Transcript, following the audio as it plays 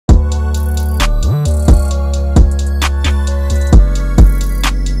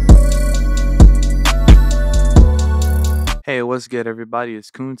Hey, what's good, everybody?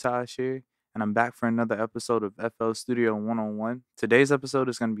 It's Countach here, and I'm back for another episode of FL Studio 101. Today's episode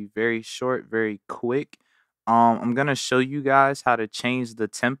is going to be very short, very quick. I'm going to show you guys how to change the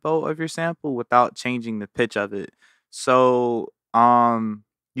tempo of your sample without changing the pitch of it. So,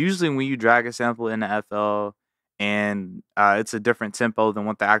 usually when you drag a sample into FL and it's a different tempo than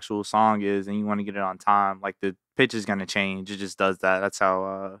what the actual song is, and you want to get it on time, like the pitch is going to change. It just does that. That's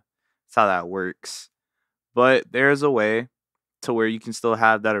how that works. But there's a way to where you can still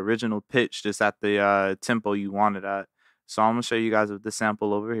have that original pitch just at the tempo you want it at. So I'm gonna show you guys with this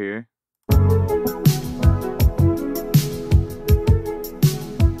sample over here. All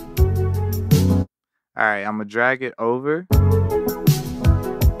right, I'm gonna drag it over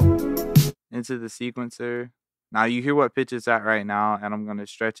into the sequencer. Now you hear what pitch it's at right now, and I'm gonna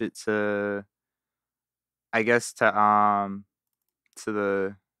stretch it to, I guess to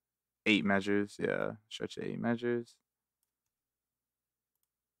the 8 measures. Yeah, stretch it 8 measures.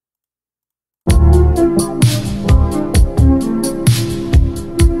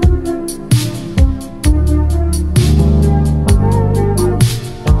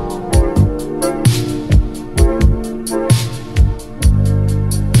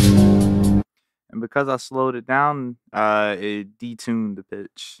 And because I slowed it down, it detuned the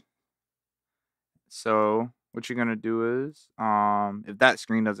pitch. So what you're gonna do is, if that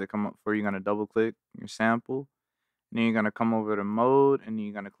screen doesn't come up for you, you're gonna double click your sample, and then you're gonna come over to mode, and then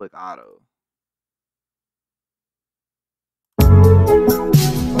you're gonna click auto.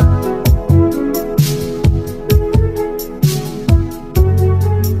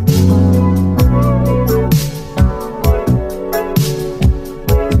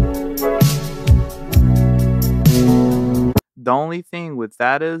 The only thing with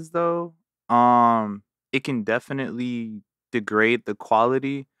that is though, it can definitely degrade the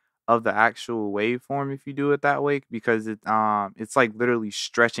quality of the actual waveform if you do it that way because it's like literally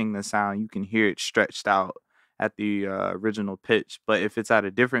stretching the sound. You can hear it stretched out at the original pitch, but if it's at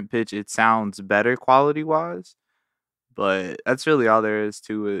a different pitch, it sounds better quality wise. But that's really all there is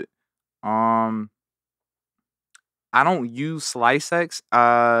to it. Um, I don't use SliceX.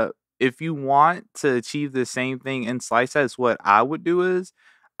 If you want to achieve the same thing in SliceX, what I would do is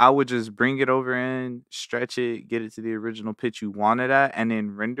I would just bring it over in, stretch it, get it to the original pitch you want it at, and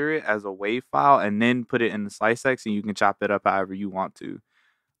then render it as a WAV file, and then put it in the SliceX, and you can chop it up however you want to.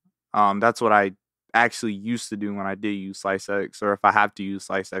 That's what I actually used to do when I did use SliceX, or if I have to use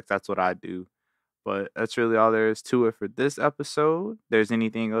SliceX, that's what I do. But that's really all there is to it for this episode. If there's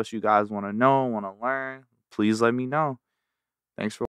anything else you guys want to know, want to learn, please let me know. Thanks for